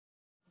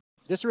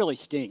this really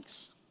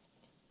stinks.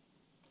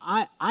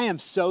 I am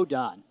so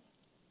done.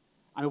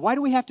 I mean, why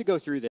do we have to go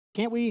through this?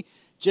 Can't we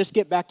just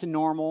get back to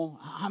normal?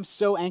 I'm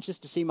so anxious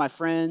to see my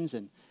friends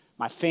and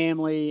my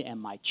family and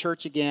my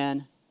church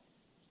again.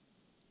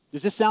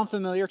 Does this sound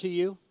familiar to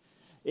you?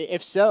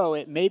 If so,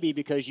 it may be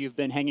because you've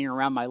been hanging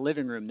around my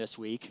living room this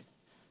week,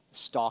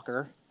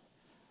 stalker.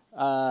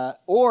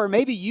 Or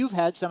maybe you've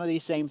had some of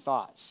these same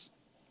thoughts.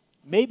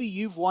 Maybe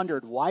you've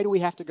wondered, why do we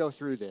have to go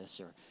through this?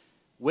 Or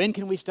when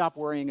can we stop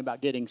worrying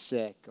about getting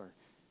sick? Or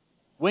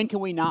when can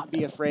we not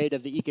be afraid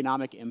of the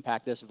economic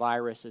impact this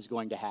virus is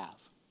going to have?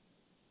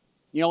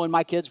 You know, when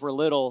my kids were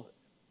little,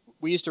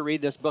 we used to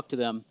read this book to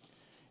them.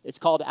 It's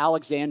called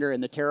Alexander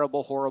and the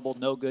Terrible, Horrible,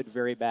 No Good,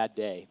 Very Bad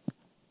Day.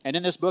 And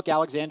in this book,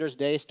 Alexander's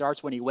day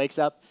starts when he wakes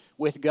up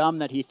with gum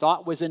that he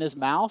thought was in his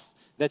mouth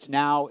that's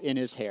now in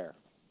his hair.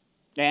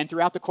 And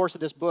throughout the course of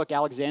this book,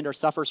 Alexander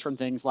suffers from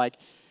things like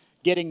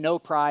getting no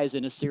prize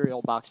in his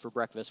cereal box for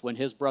breakfast when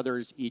his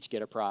brothers each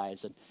get a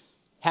prize, and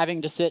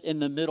having to sit in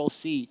the middle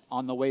seat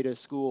on the way to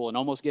school and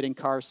almost getting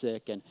car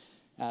sick. And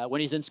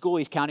when he's in school,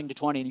 he's counting to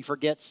 20 and he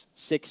forgets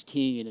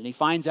 16, and he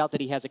finds out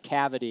that he has a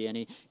cavity, and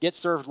he gets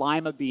served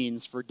lima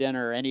beans for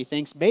dinner, and he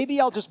thinks, maybe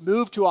I'll just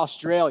move to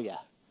Australia.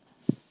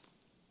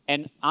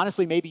 And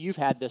honestly, maybe you've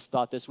had this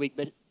thought this week,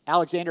 but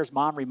Alexander's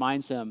mom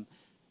reminds him,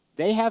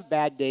 they have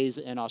bad days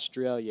in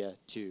Australia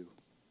too.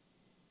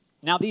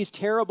 Now, these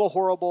terrible,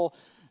 horrible,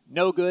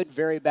 no good,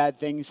 very bad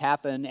things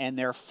happen, and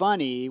they're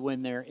funny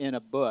when they're in a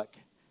book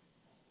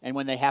and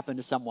when they happen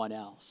to someone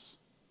else.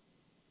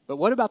 But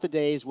what about the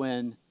days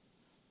when,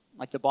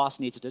 like, the boss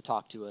needs to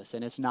talk to us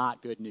and it's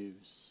not good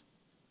news?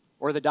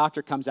 Or the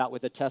doctor comes out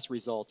with the test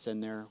results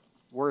and they're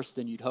worse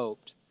than you'd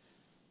hoped?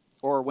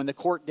 Or when the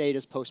court date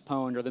is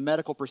postponed, or the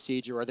medical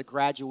procedure, or the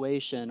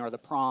graduation, or the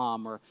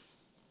prom, or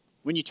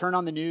when you turn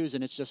on the news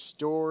and it's just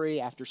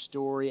story after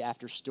story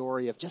after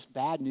story of just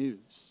bad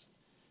news.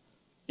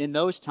 In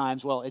those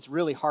times, well, it's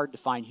really hard to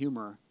find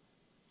humor.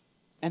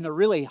 And the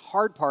really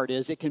hard part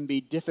is it can be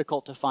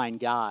difficult to find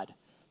God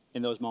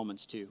in those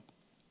moments too.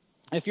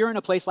 If you're in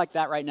a place like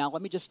that right now,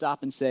 let me just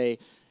stop and say,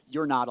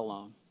 you're not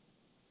alone.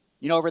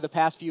 You know, over the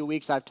past few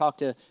weeks, I've talked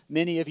to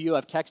many of you,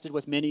 I've texted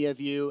with many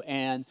of you,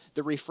 and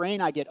the refrain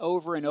I get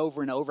over and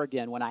over and over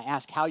again when I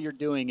ask how you're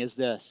doing is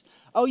this: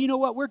 oh, you know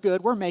what, we're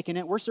good, we're making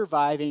it, we're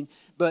surviving.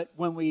 But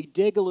when we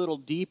dig a little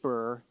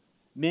deeper,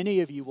 many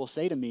of you will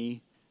say to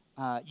me,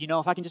 you know,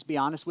 if I can just be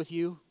honest with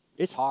you,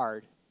 it's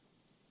hard.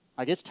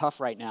 Like, it's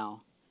tough right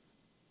now.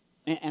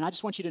 And I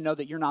just want you to know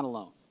that you're not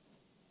alone.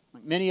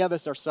 Like, many of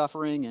us are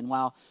suffering, and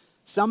while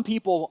some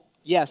people,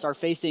 yes, are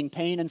facing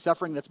pain and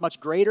suffering that's much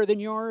greater than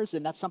yours,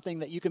 and that's something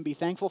that you can be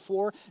thankful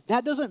for,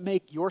 that doesn't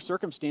make your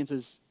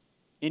circumstances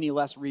any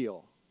less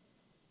real.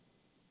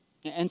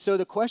 And so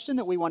the question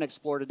that we want to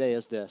explore today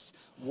is this: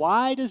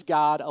 why does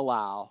God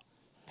allow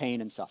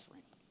pain and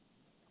suffering?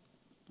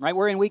 Right,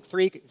 we're in week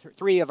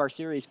three of our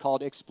series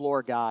called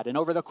Explore God. And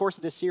over the course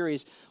of this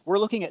series, we're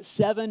looking at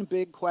 7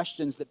 big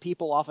questions that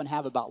people often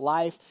have about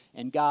life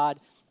and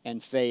God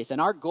and faith. And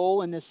our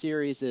goal in this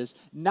series is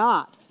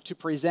not to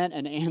present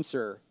an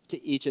answer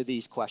to each of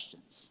these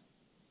questions,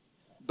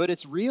 but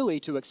it's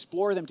really to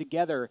explore them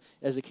together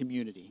as a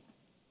community.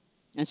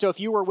 And so if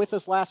you were with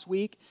us last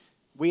week,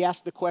 we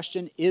asked the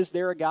question, is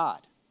there a God?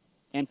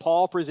 And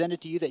Paul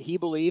presented to you that he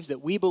believes,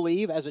 that we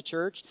believe as a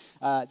church,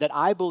 that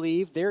I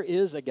believe there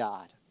is a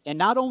God. And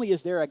not only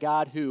is there a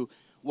God who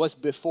was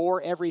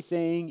before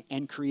everything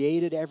and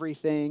created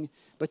everything,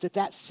 but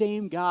that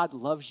same God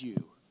loves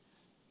you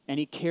and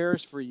he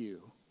cares for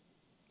you.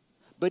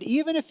 But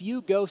even if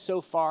you go so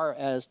far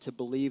as to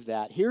believe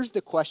that, here's the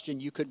question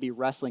you could be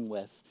wrestling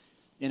with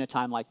in a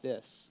time like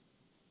this.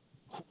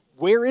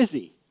 Where is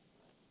he?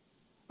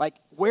 Like,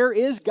 where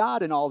is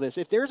God in all this?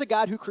 If there's a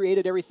God who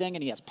created everything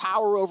and he has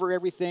power over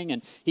everything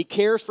and he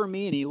cares for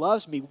me and he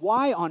loves me,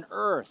 why on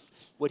earth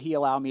would he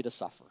allow me to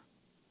suffer?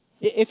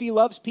 If he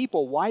loves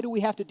people, why do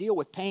we have to deal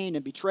with pain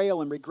and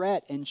betrayal and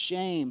regret and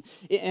shame?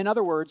 In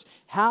other words,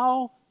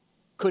 how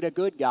could a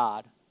good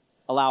God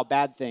allow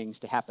bad things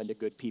to happen to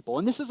good people?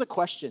 And this is a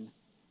question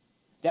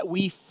that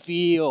we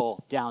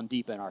feel down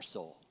deep in our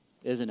soul,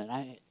 isn't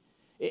it?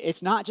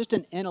 It's not just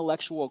an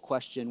intellectual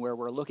question where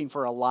we're looking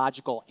for a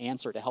logical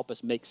answer to help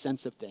us make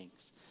sense of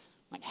things.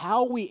 Like,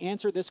 how we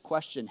answer this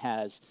question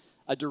has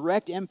a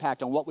direct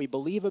impact on what we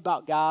believe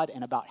about God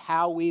and about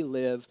how we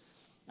live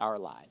our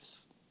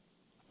lives.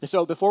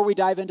 So before we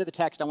dive into the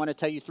text, I want to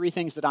tell you 3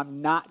 things that I'm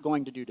not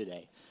going to do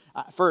today.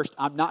 First,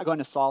 I'm not going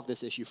to solve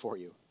this issue for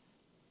you.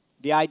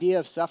 The idea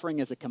of suffering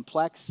is a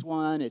complex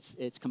one.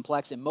 It's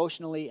complex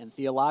emotionally and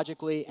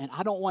theologically, and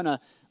I don't want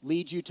to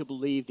lead you to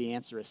believe the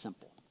answer is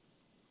simple.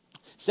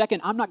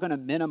 Second, I'm not going to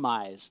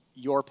minimize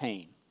your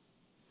pain.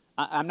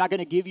 I'm not going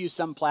to give you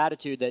some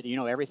platitude that, you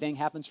know, everything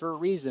happens for a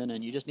reason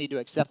and you just need to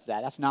accept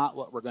that. That's not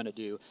what we're going to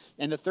do.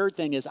 And the third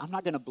thing is, I'm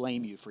not going to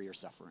blame you for your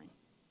suffering.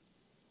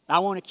 I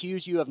won't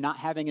accuse you of not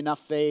having enough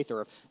faith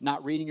or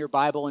not reading your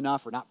Bible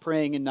enough or not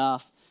praying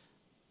enough.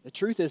 The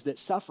truth is that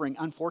suffering,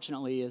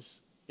 unfortunately,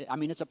 it's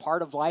a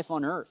part of life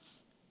on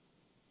earth.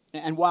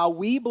 And while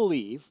we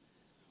believe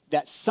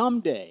that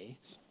someday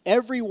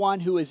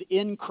everyone who is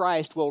in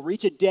Christ will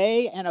reach a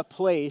day and a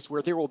place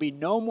where there will be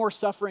no more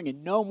suffering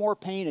and no more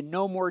pain and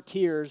no more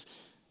tears.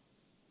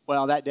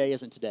 Well, that day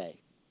isn't today,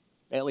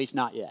 at least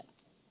not yet.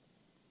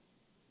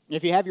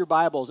 If you have your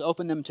Bibles,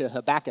 open them to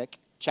Habakkuk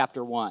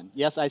chapter 1.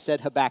 Yes, I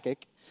said Habakkuk.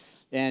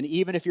 And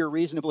even if you're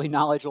reasonably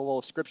knowledgeable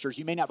of scriptures,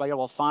 you may not be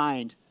able to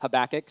find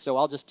Habakkuk, so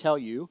I'll just tell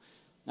you.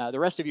 The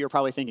rest of you are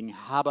probably thinking,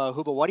 Haba,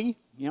 Huba, Wadi?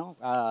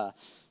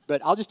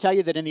 But I'll just tell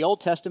you that in the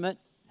Old Testament,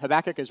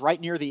 Habakkuk is right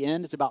near the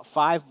end. It's about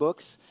 5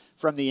 books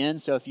from the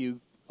end. So if you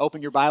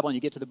open your Bible and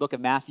you get to the book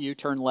of Matthew,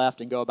 turn left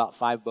and go about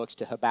 5 books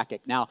to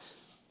Habakkuk. Now,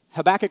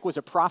 Habakkuk was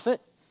a prophet.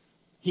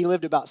 He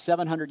lived about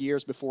 700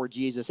 years before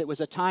Jesus. It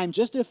was a time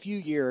just a few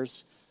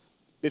years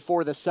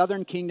before the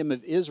southern kingdom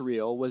of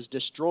Israel was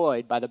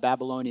destroyed by the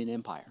Babylonian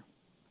Empire.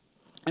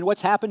 And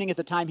what's happening at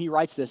the time he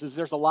writes this is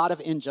there's a lot of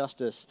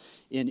injustice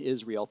in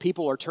Israel.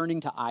 People are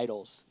turning to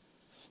idols.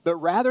 But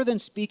rather than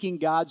speaking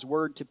God's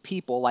word to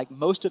people like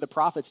most of the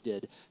prophets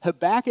did,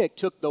 Habakkuk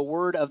took the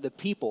word of the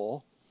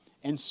people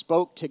and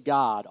spoke to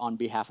God on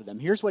behalf of them.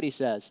 Here's what he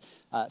says,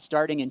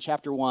 starting in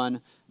chapter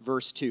 1,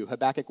 verse 2.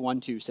 Habakkuk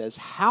 1:2 says,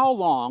 "How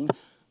long,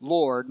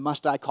 Lord,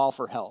 must I call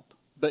for help,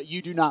 but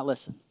you do not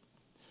listen?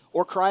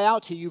 Or cry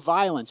out to you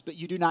violence, but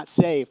you do not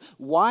save?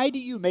 Why do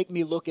you make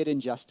me look at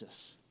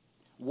injustice?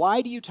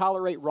 Why do you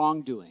tolerate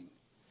wrongdoing?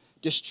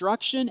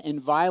 Destruction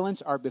and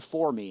violence are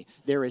before me.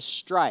 There is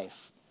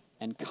strife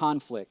and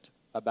conflict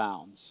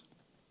abounds."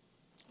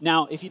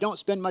 Now, if you don't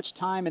spend much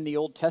time in the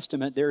Old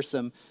Testament, there's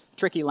some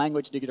tricky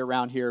language to get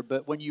around here,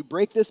 but when you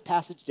break this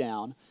passage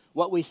down,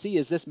 what we see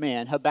is this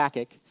man,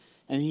 Habakkuk,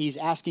 and he's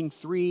asking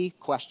 3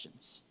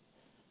 questions.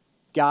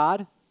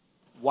 God,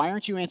 why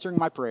aren't you answering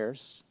my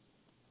prayers?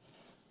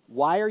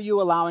 Why are you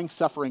allowing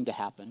suffering to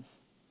happen?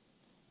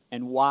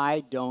 And why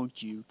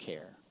don't you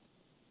care?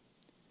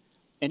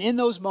 And in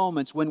those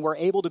moments when we're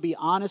able to be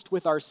honest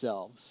with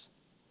ourselves,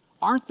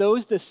 aren't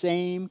those the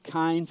same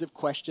kinds of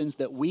questions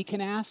that we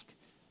can ask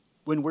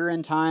when we're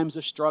in times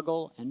of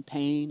struggle and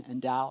pain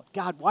and doubt?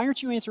 God, why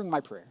aren't you answering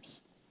my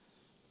prayers?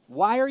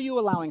 Why are you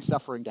allowing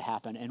suffering to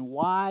happen? And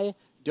why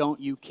don't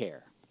you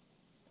care?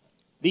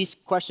 These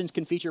questions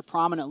can feature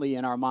prominently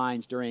in our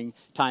minds during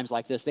times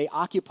like this. They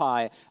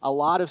occupy a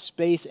lot of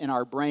space in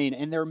our brain,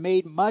 and they're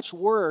made much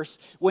worse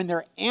when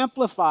they're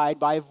amplified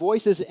by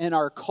voices in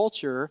our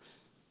culture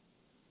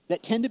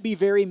that tend to be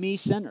very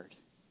me-centered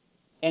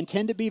and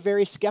tend to be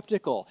very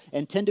skeptical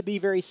and tend to be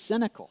very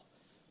cynical.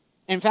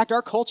 In fact,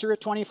 our culture at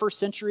 21st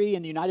century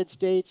in the United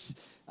States,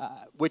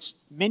 which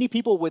many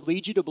people would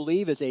lead you to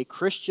believe is a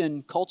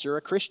Christian culture,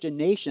 a Christian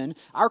nation,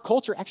 our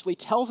culture actually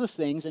tells us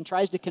things and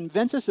tries to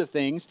convince us of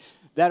things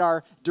that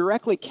are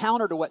directly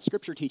counter to what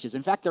Scripture teaches.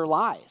 In fact, they're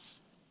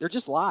lies. They're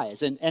just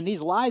lies. And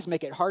these lies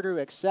make it harder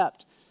to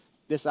accept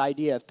this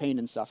idea of pain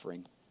and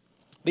suffering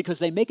because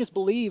they make us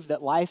believe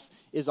that life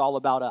is all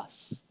about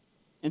us.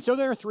 And so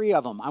there are 3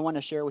 of them I want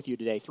to share with you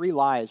today, 3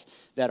 lies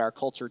that our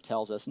culture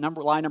tells us.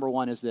 Lie number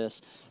 1 is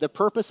this: the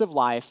purpose of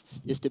life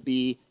is to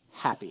be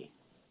happy.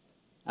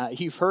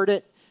 You've heard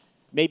it.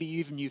 Maybe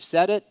even you've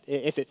said it.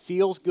 If it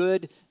feels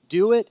good,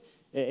 do it.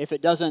 If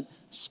it doesn't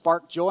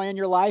spark joy in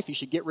your life, you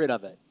should get rid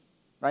of it,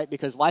 right?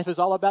 Because life is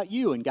all about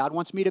you, and God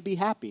wants me to be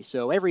happy.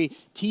 So every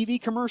TV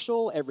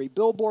commercial, every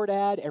billboard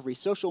ad, every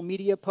social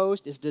media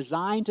post is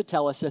designed to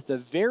tell us that the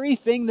very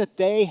thing that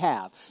they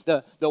have,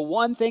 the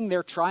one thing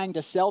they're trying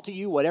to sell to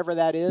you, whatever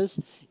that is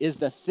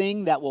the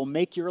thing that will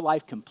make your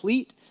life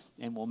complete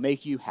and will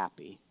make you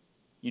happy.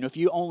 You know, if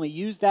you only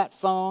use that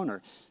phone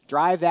or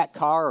drive that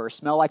car or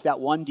smell like that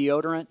one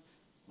deodorant,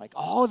 like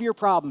all of your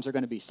problems are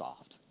going to be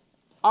solved.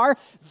 Our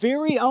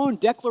very own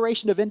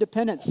Declaration of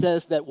Independence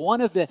says that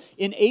one of the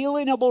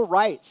inalienable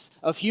rights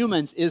of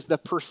humans is the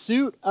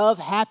pursuit of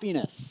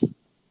happiness.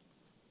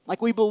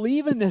 Like we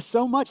believe in this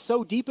so much,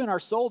 so deep in our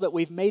soul that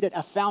we've made it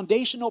a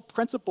foundational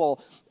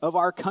principle of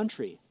our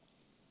country.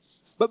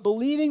 But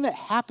believing that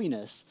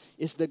happiness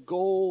is the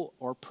goal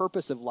or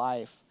purpose of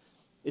life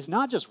is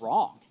not just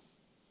wrong,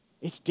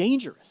 it's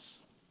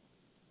dangerous.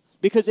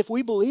 Because if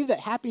we believe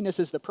that happiness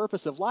is the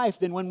purpose of life,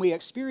 then when we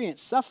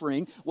experience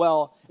suffering,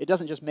 well, it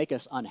doesn't just make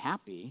us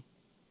unhappy,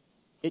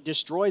 it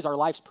destroys our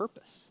life's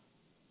purpose.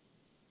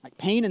 Like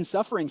pain and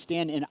suffering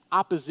stand in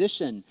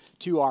opposition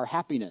to our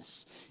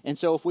happiness. And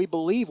so if we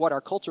believe what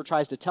our culture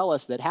tries to tell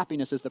us, that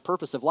happiness is the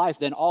purpose of life,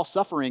 then all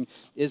suffering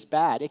is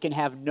bad. It can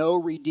have no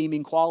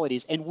redeeming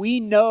qualities. And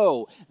we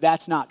know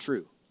that's not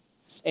true.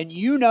 And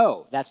you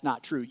know that's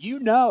not true. You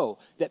know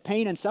that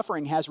pain and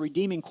suffering has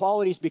redeeming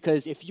qualities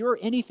because if you're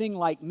anything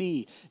like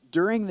me,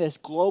 during this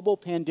global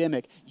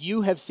pandemic,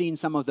 you have seen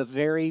some of the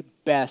very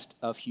best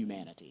of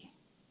humanity.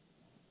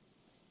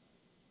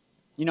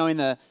 You know, in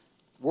the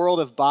world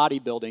of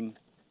bodybuilding,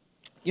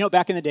 you know,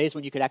 back in the days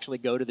when you could actually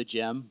go to the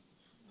gym,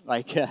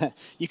 like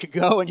you could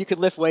go and you could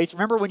lift weights.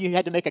 Remember when you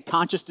had to make a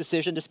conscious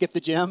decision to skip the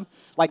gym?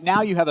 Like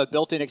now you have a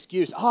built-in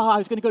excuse. Oh, I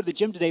was going to go to the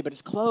gym today, but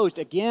it's closed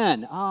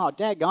again. Oh,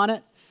 daggone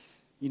it.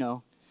 You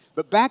know,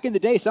 but back in the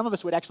day, some of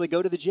us would actually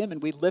go to the gym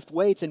and we'd lift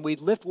weights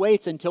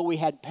until we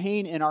had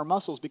pain in our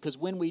muscles because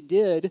when we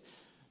did,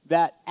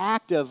 that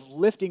act of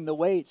lifting the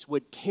weights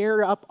would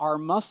tear up our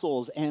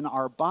muscles, and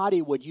our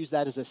body would use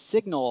that as a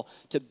signal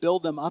to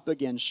build them up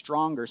again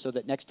stronger so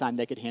that next time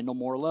they could handle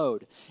more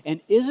load. And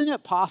isn't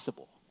it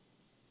possible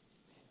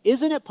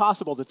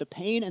that the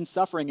pain and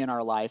suffering in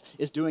our life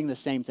is doing the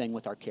same thing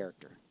with our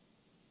character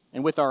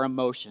and with our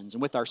emotions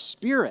and with our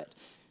spirit,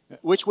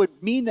 which would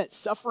mean that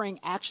suffering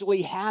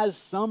actually has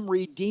some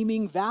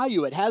redeeming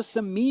value. It has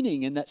some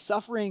meaning, and that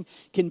suffering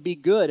can be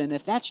good. And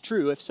if that's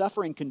true, if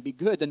suffering can be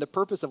good, then the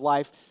purpose of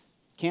life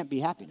can't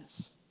be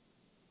happiness.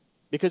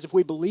 Because if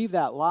we believe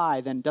that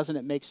lie, then doesn't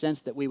it make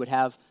sense that we would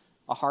have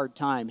a hard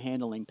time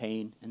handling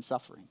pain and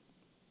suffering?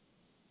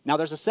 Now,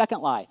 there's a second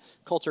lie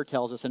culture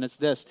tells us, and it's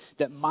this,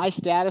 that my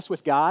status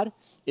with God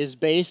is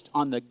based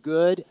on the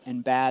good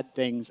and bad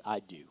things I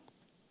do.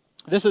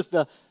 This is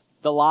the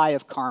lie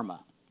of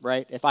karma,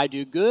 right? If I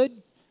do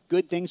good,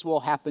 good things will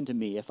happen to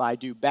me. If I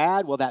do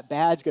bad, well, that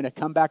bad's going to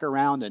come back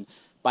around and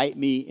bite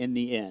me in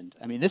the end.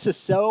 I mean, this is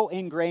so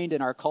ingrained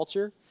in our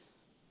culture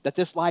that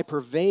this lie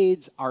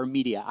pervades our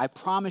media. I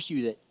promise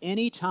you that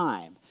any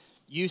time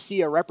you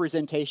see a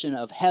representation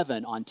of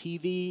heaven on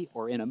TV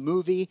or in a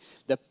movie,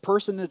 the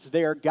person that's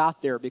there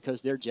got there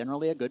because they're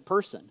generally a good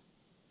person.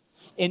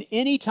 And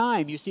any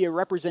time you see a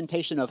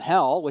representation of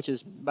hell, which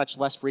is much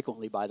less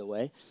frequently, by the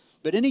way,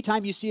 but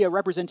anytime you see a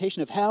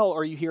representation of hell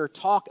or you hear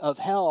talk of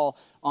hell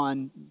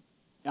on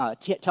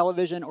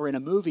television or in a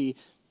movie,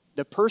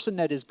 the person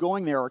that is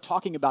going there or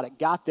talking about it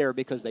got there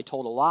because they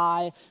told a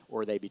lie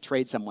or they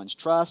betrayed someone's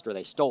trust or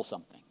they stole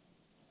something,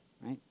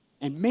 right?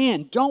 And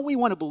man, don't we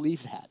want to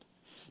believe that?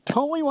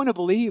 Don't we want to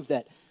believe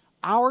that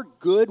our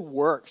good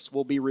works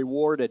will be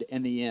rewarded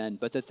in the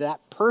end, but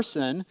that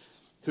person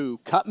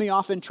who cut me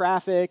off in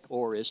traffic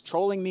or is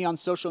trolling me on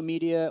social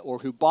media or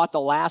who bought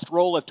the last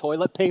roll of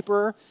toilet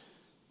paper,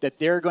 that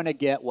they're going to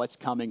get what's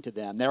coming to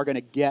them. They're going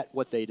to get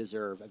what they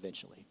deserve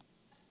eventually.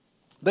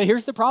 But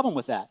here's the problem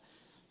with that.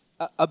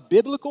 A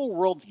biblical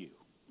worldview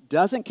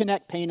doesn't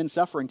connect pain and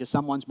suffering to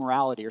someone's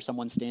morality or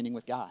someone's standing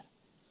with God.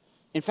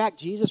 In fact,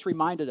 Jesus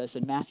reminded us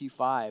in Matthew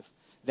 5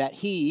 that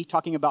he,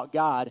 talking about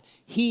God,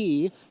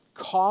 he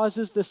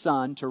causes the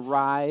sun to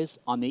rise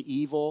on the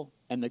evil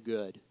and the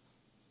good,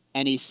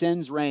 and he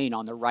sends rain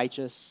on the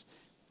righteous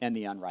and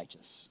the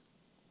unrighteous.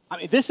 I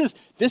mean, this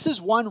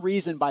is one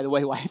reason, by the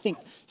way, why I think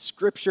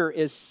Scripture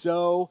is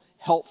so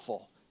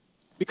helpful.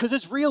 Because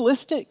it's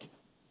realistic,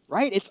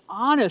 right? It's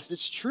honest.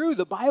 It's true.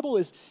 The Bible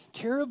is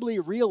terribly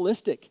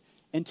realistic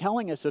in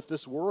telling us that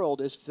this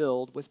world is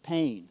filled with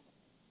pain.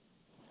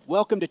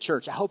 Welcome to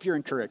church. I hope you're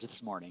encouraged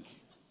this morning.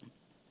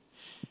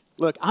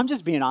 Look, I'm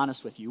just being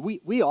honest with you.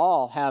 We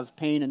all have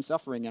pain and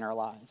suffering in our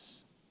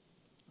lives.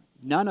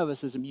 None of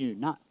us is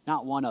immune.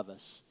 Not one of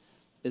us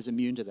is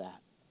immune to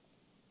that.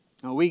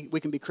 Now, we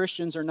can be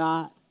Christians or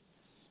not.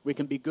 We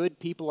can be good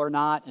people or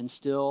not, and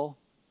still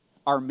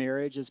our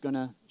marriage is going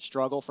to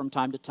struggle from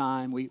time to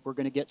time. We're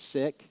going to get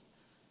sick.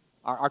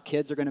 Our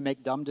kids are going to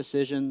make dumb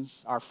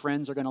decisions. Our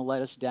friends are going to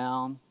let us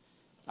down.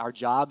 Our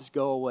jobs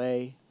go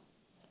away.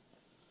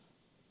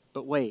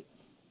 But wait,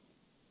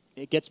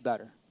 it gets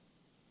better.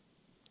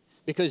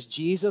 Because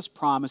Jesus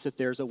promised that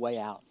there's a way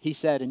out. He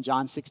said in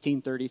John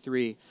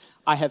 16:33,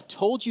 I have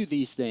told you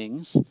these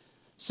things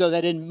so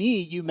that in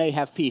me you may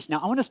have peace. Now,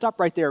 I want to stop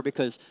right there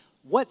because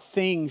what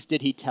things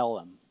did he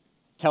tell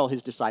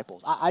his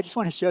disciples? I just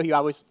want to show you, I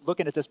was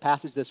looking at this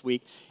passage this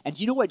week, and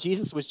do you know what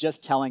Jesus was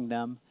just telling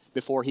them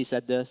before he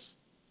said this?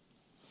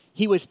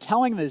 He was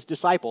telling his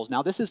disciples,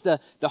 now this is the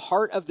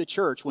heart of the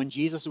church when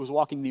Jesus was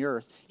walking the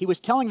earth. He was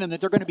telling them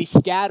that they're going to be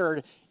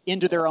scattered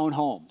into their own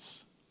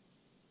homes.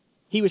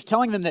 He was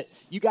telling them that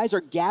you guys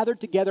are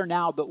gathered together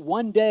now, but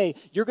one day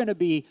you're going to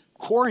be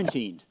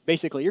quarantined,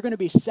 basically. You're going to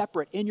be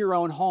separate in your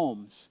own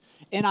homes.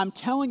 And I'm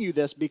telling you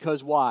this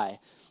because why?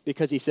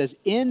 Because he says,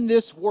 in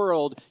this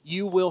world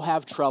you will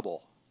have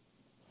trouble.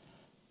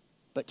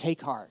 But take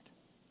heart,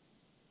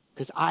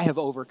 because I have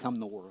overcome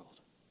the world.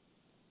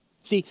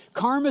 See,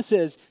 karma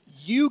says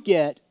you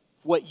get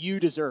what you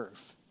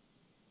deserve.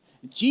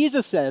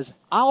 Jesus says,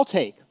 I'll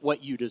take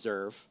what you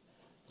deserve.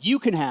 You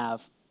can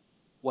have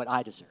what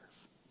I deserve.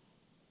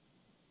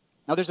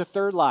 Now, there's a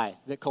third lie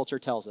that culture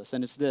tells us,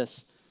 and it's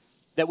this,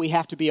 that we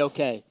have to be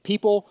okay.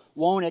 People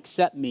won't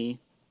accept me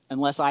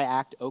unless I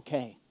act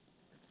okay.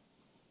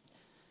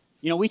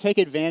 You know, we take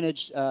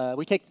advantage,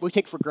 we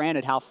take for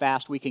granted how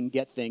fast we can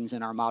get things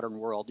in our modern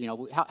world. You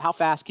know, how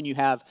fast can you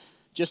have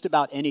just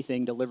about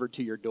anything delivered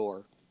to your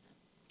door?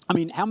 I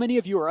mean, how many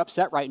of you are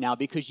upset right now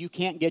because you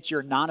can't get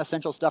your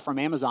non-essential stuff from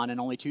Amazon in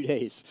only 2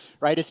 days,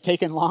 right? It's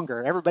taken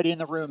longer. Everybody in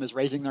the room is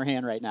raising their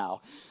hand right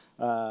now.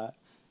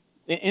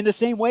 In the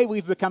same way,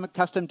 we've become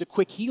accustomed to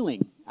quick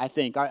healing, I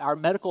think. Our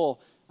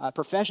medical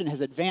profession has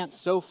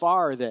advanced so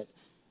far that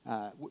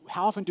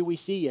how often do we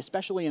see,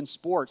 especially in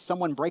sports,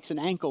 someone breaks an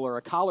ankle or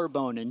a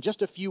collarbone, and in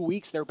just a few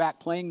weeks they're back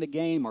playing the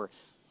game, or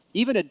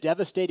even a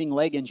devastating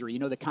leg injury, you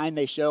know, the kind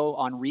they show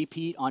on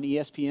repeat on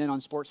ESPN,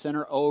 on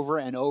SportsCenter over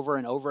and over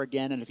and over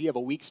again. And if you have a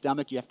weak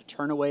stomach, you have to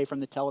turn away from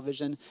the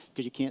television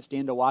because you can't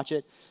stand to watch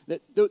it.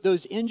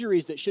 Those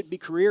injuries that should be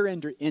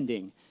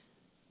career-ending,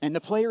 And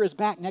the player is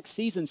back next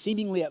season,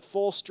 seemingly at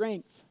full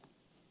strength.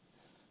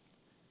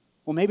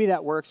 Well, maybe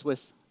that works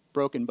with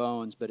broken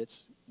bones, but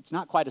it's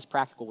not quite as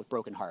practical with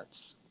broken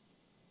hearts.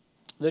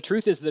 The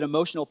truth is that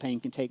emotional pain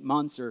can take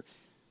months or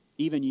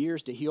even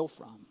years to heal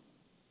from.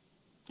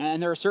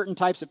 And there are certain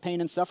types of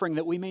pain and suffering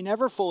that we may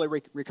never fully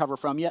recover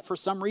from, yet for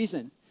some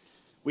reason,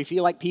 we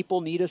feel like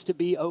people need us to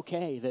be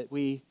okay, that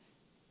we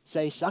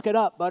say, suck it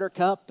up,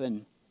 buttercup,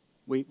 and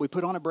we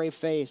put on a brave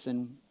face,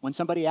 and when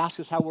somebody asks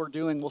us how we're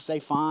doing, we'll say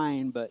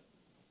fine, but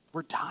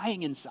we're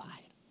dying inside.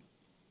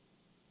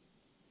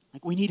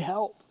 Like we need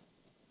help.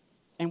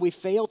 And we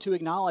fail to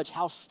acknowledge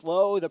how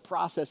slow the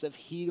process of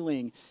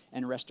healing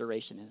and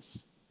restoration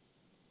is.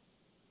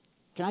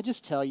 Can I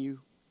just tell you,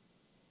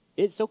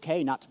 it's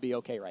okay not to be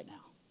okay right now.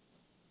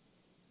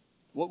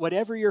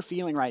 Whatever you're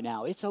feeling right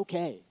now, it's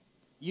okay.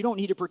 You don't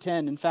need to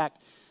pretend. In fact,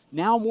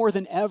 now more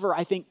than ever,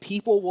 I think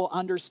people will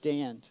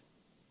understand.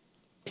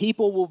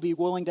 People will be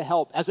willing to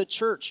help. As a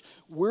church,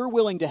 we're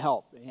willing to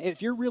help.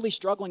 If you're really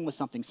struggling with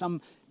something,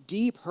 some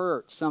deep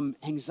hurt, some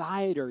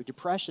anxiety or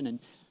depression, and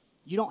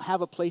you don't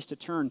have a place to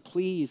turn,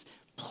 please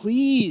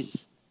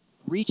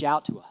reach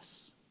out to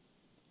us.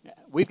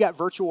 We've got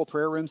virtual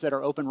prayer rooms that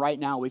are open right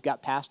now. We've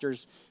got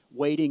pastors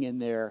waiting in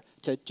there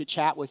to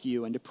chat with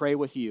you and to pray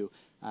with you.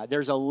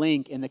 There's a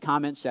link in the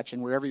comments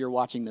section wherever you're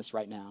watching this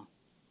right now.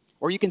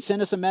 Or you can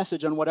send us a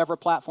message on whatever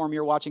platform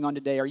you're watching on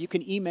today, or you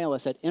can email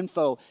us at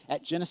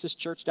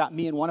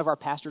info@genesischurch.me, and one of our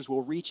pastors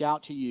will reach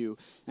out to you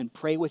and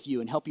pray with you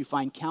and help you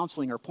find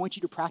counseling or point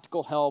you to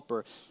practical help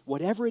or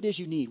whatever it is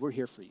you need. We're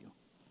here for you.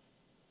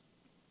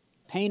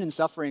 Pain and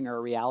suffering are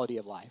a reality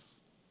of life,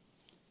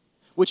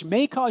 which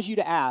may cause you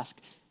to ask,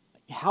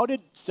 how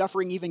did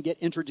suffering even get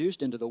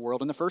introduced into the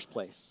world in the first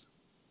place?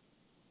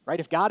 Right?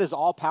 If God is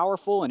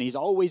all-powerful and he's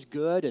always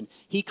good and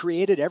he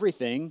created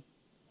everything,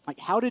 like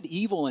how did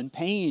evil and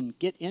pain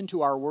get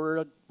into our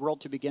world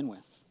to begin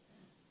with?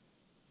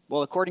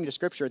 Well, according to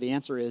Scripture, the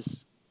answer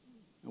is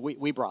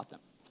we brought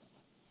them.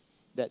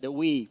 That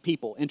we,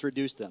 people,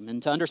 introduced them.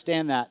 And to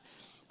understand that,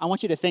 I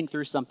want you to think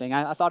through something.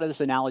 I thought of this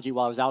analogy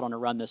while I was out on a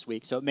run this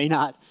week, so it may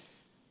not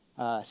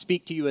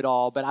speak to you at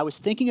all, but I was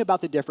thinking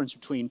about the difference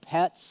between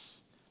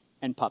pets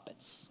and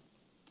puppets.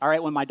 All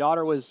right, when my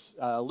daughter was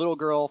a little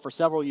girl, for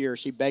several years,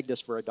 she begged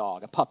us for a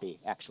dog, a puppy,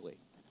 actually.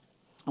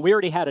 And we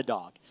already had a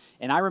dog.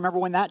 And I remember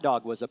when that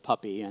dog was a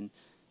puppy, and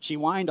she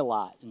whined a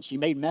lot, and she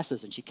made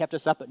messes, and she kept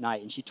us up at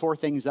night, and she tore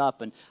things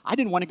up, and I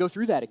didn't want to go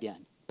through that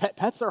again.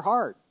 Pets are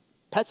hard.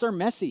 Pets are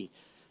messy.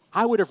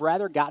 I would have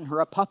rather gotten her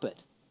a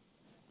puppet.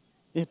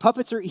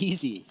 Puppets are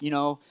easy, you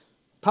know.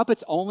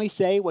 Puppets only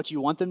say what you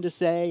want them to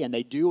say, and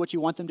they do what you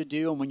want them to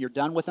do, and when you're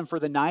done with them for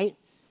the night,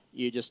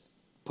 you just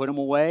put them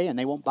away, and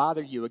they won't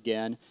bother you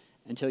again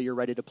until you're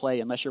ready to play,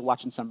 unless you're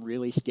watching some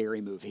really scary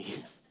movie.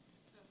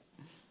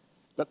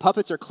 But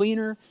puppets are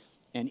cleaner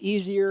and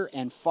easier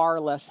and far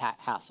less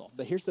hassle.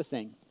 But here's the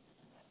thing.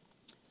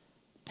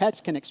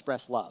 Pets can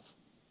express love,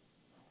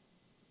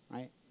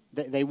 right?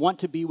 They want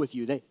to be with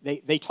you.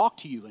 They talk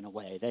to you in a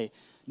way. They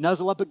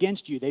nuzzle up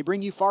against you. They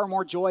bring you far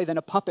more joy than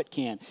a puppet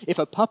can. If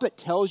a puppet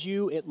tells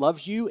you it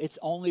loves you, it's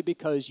only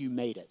because you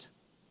made it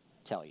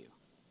tell you.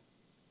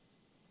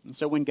 And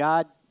so when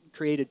God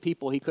created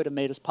people, he could have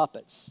made us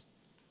puppets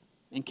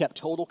and kept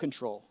total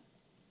control.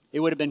 It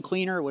would have been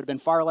cleaner, it would have been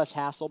far less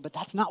hassle, but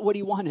that's not what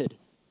he wanted.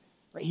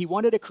 Right? He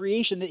wanted a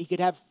creation that he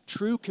could have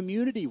true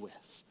community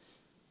with,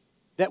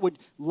 that would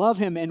love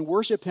him and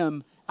worship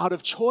him out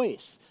of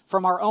choice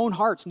from our own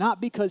hearts, not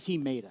because he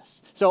made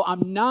us. So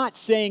I'm not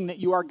saying that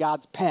you are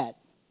God's pet,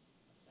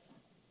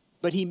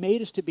 but he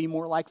made us to be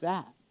more like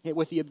that,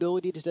 with the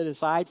ability to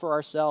decide for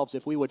ourselves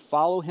if we would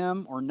follow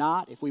him or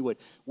not, if we would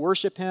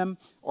worship him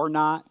or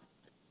not.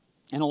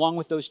 And along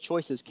with those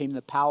choices came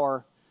the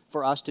power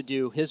for us to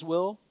do his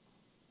will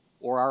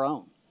or our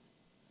own.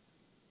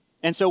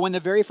 And so when the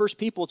very first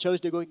people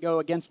chose to go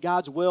against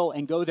God's will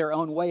and go their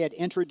own way, it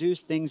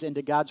introduced things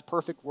into God's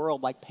perfect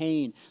world like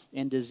pain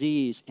and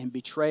disease and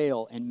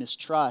betrayal and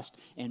mistrust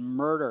and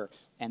murder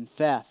and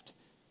theft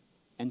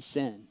and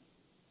sin.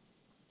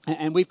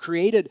 And we've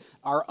created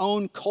our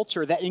own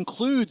culture that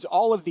includes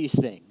all of these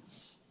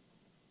things.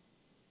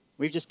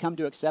 We've just come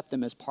to accept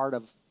them as part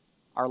of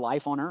our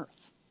life on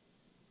earth.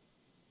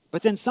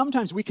 But then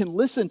sometimes we can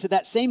listen to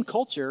that same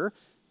culture,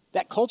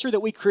 that culture that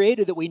we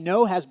created that we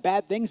know has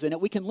bad things in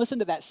it. We can listen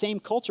to that same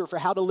culture for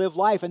how to live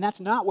life, and that's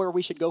not where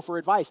we should go for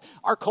advice.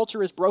 Our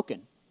culture is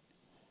broken,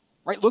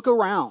 right? Look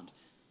around.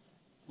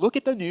 Look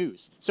at the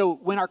news. So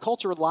when our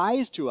culture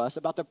lies to us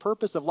about the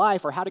purpose of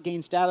life or how to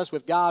gain status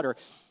with God or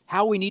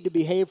how we need to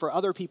behave for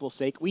other people's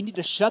sake, we need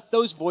to shut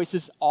those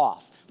voices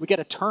off. We got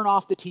to turn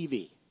off the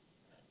TV.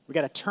 We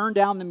got to turn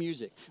down the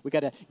music. We got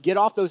to get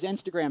off those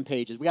Instagram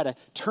pages. We got to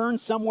turn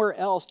somewhere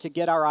else to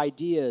get our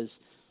ideas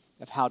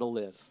of how to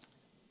live.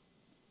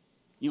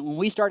 You know, when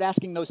we start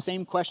asking those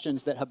same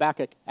questions that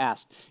Habakkuk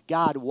asked,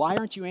 God, why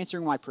aren't you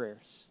answering my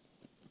prayers?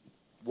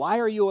 Why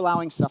are you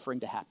allowing suffering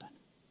to happen?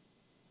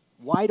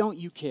 Why don't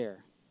you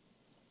care?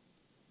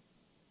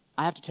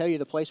 I have to tell you,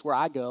 the place where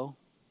I go,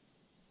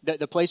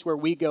 the place where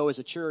we go as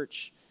a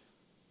church,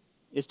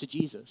 is to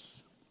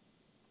Jesus.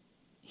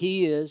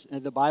 He is,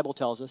 the Bible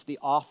tells us, the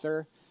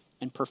author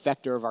and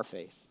perfecter of our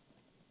faith.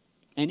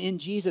 And in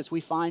Jesus, we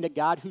find a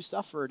God who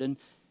suffered, and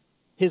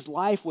his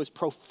life was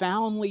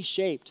profoundly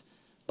shaped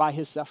by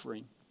his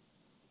suffering.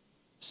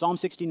 Psalm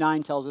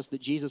 69 tells us that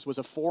Jesus was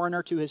a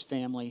foreigner to his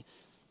family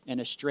and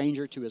a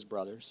stranger to his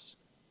brothers.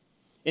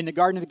 In the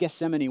Garden of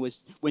Gethsemane,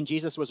 when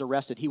Jesus was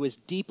arrested, he was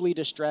deeply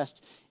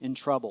distressed and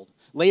troubled.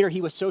 Later, he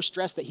was so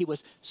stressed that he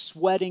was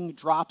sweating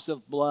drops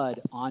of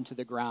blood onto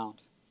the ground.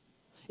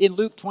 In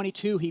Luke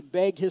 22, he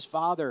begged his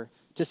Father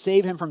to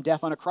save him from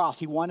death on a cross.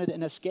 He wanted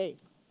an escape.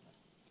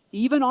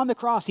 Even on the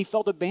cross, he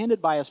felt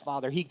abandoned by his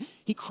Father.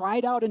 He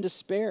cried out in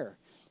despair.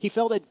 He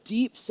felt a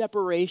deep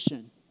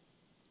separation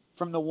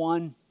from the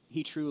one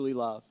he truly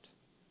loved.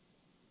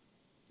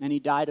 And he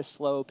died a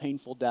slow,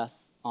 painful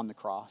death on the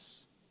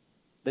cross,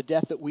 the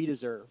death that we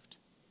deserved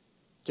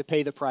to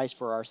pay the price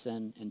for our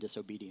sin and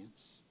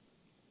disobedience.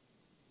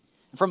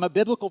 From a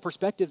biblical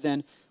perspective,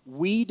 then,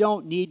 we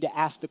don't need to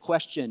ask the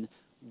question,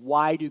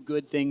 why do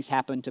good things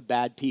happen to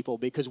bad people?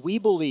 Because we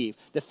believe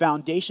the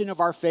foundation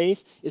of our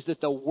faith is that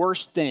the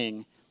worst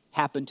thing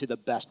happened to the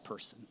best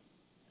person.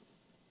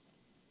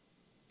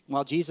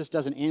 While Jesus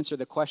doesn't answer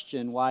the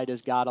question, why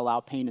does God allow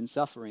pain and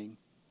suffering?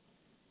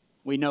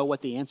 We know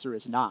what the answer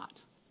is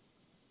not.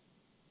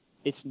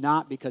 It's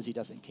not because he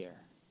doesn't care.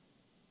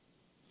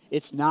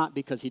 It's not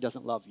because he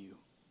doesn't love you.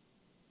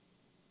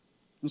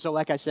 And so,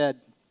 like I said,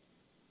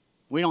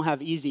 we don't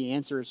have easy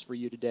answers for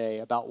you today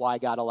about why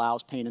God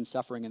allows pain and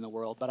suffering in the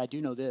world, but I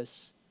do know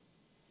this.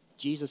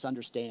 Jesus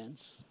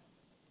understands.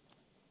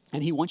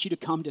 And he wants you to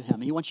come to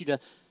him. He wants you to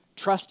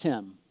trust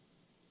him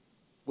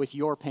with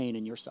your pain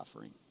and your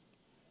suffering.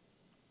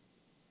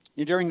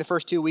 During the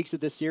first 2 weeks of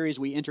this series,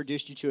 we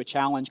introduced you to a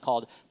challenge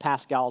called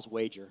Pascal's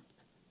Wager.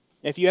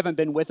 If you haven't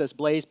been with us,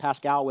 Blaise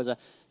Pascal was a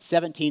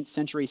 17th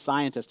century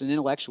scientist, an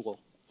intellectual.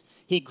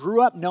 He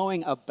grew up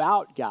knowing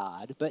about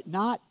God, but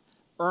not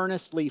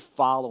earnestly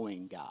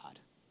following God.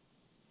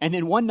 And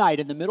then one night,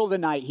 in the middle of the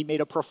night, he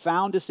made a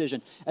profound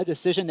decision, a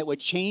decision that would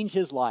change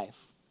his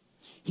life.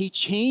 He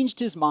changed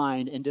his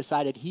mind and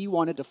decided he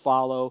wanted to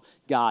follow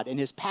God. And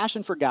his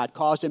passion for God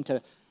caused him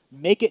to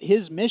make it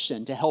his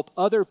mission to help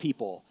other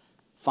people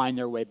find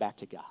their way back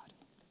to God.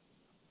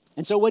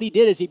 And so what he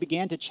did is he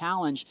began to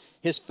challenge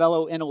his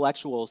fellow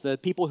intellectuals, the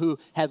people who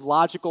had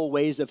logical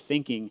ways of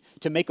thinking,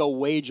 to make a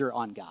wager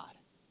on God.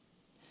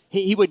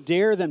 He would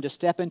dare them to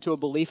step into a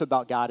belief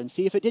about God and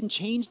see if it didn't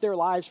change their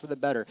lives for the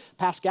better.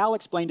 Pascal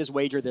explained his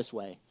wager this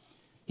way.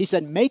 He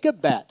said, make a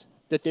bet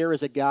that there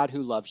is a God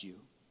who loves you.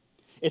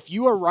 If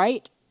you are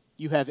right,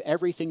 you have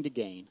everything to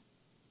gain.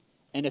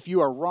 And if you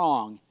are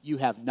wrong, you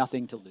have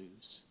nothing to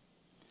lose.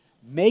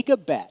 Make a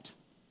bet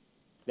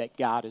that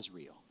God is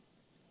real.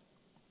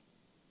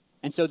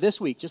 And so this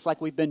week, just like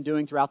we've been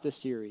doing throughout this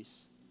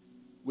series,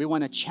 we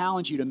want to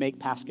challenge you to make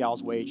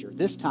Pascal's wager,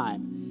 this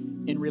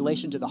time in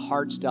relation to the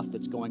hard stuff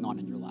that's going on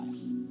in your life.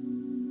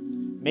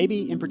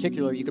 Maybe in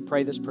particular, you could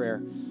pray this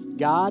prayer.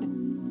 God,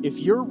 if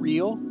you're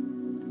real,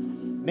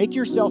 make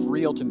yourself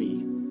real to me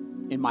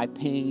in my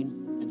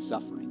pain and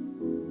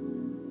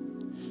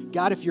suffering.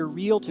 God, if you're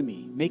real to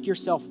me, make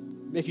yourself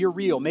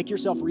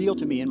real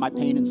to me in my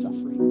pain and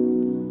suffering.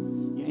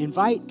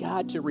 Invite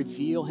God to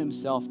reveal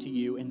himself to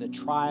you in the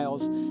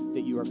trials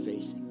that you are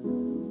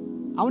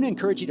facing. I want to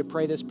encourage you to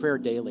pray this prayer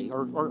daily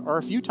or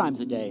a few times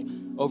a day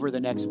over the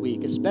next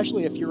week,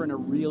 especially if you're in a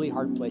really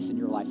hard place in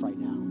your life right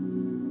now.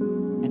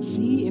 And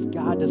see if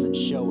God doesn't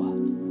show up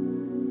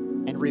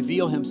and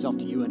reveal himself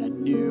to you in a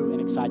new and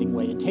exciting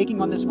way. And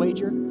taking on this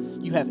wager,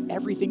 you have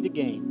everything to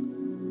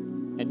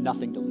gain and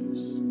nothing to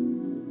lose.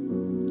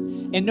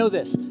 And know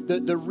this,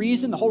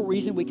 the whole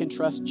reason we can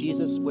trust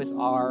Jesus with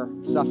our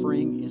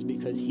suffering is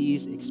because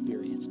he's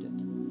experienced it.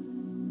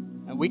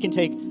 And we can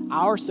take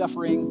our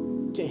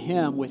suffering to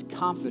him with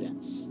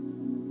confidence,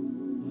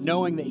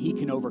 knowing that he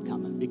can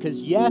overcome it.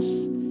 Because yes,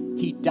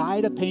 he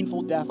died a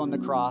painful death on the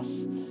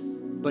cross,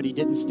 but he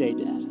didn't stay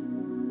dead.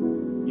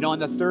 On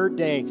the third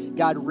day,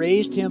 God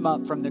raised him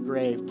up from the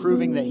grave,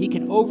 proving that he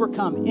can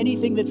overcome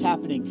anything that's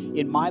happening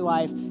in my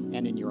life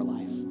and in your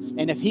life.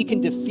 And if he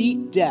can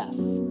defeat death,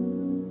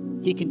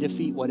 he can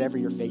defeat whatever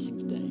you're facing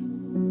today.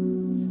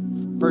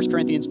 1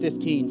 Corinthians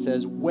 15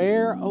 says,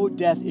 where, O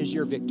death, is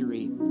your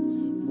victory?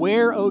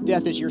 Where, O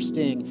death, is your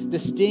sting? The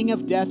sting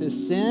of death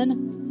is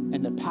sin,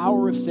 and the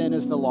power of sin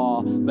is the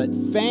law. But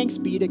thanks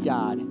be to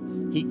God,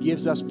 he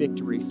gives us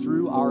victory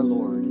through our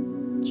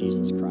Lord,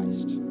 Jesus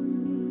Christ.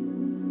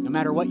 No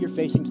matter what you're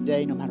facing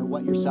today, no matter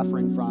what you're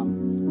suffering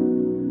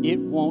from, it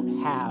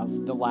won't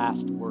have the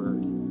last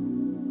word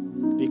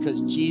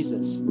because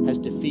Jesus has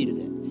defeated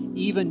it,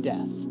 even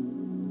death,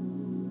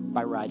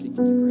 by rising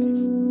from the grave.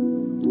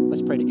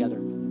 Let's pray together.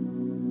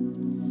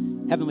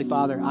 Heavenly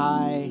Father,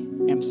 I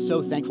am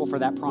so thankful for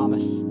that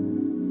promise.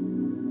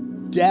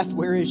 Death,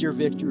 where is your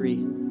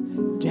victory?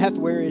 Death,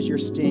 where is your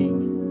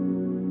sting?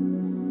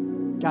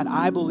 God,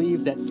 I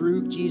believe that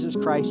through Jesus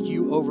Christ,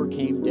 you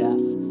overcame death.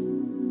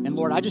 And And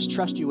Lord, I just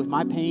trust you with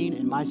my pain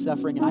and my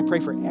suffering. And I pray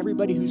for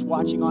everybody who's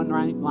watching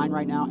online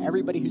right now,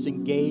 everybody who's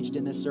engaged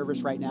in this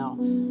service right now,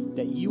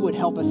 that you would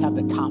help us have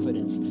the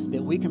confidence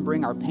that we can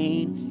bring our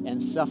pain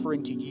and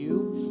suffering to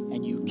you,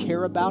 and you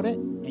care about it,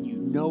 and you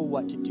know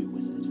what to do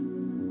with it.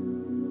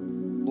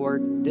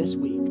 Lord, this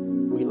week,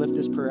 we lift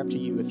this prayer up to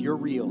you. If you're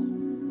real,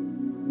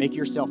 make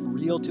yourself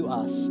real to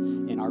us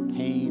in our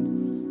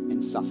pain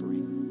and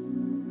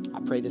suffering. I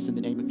pray this in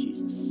the name of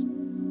Jesus.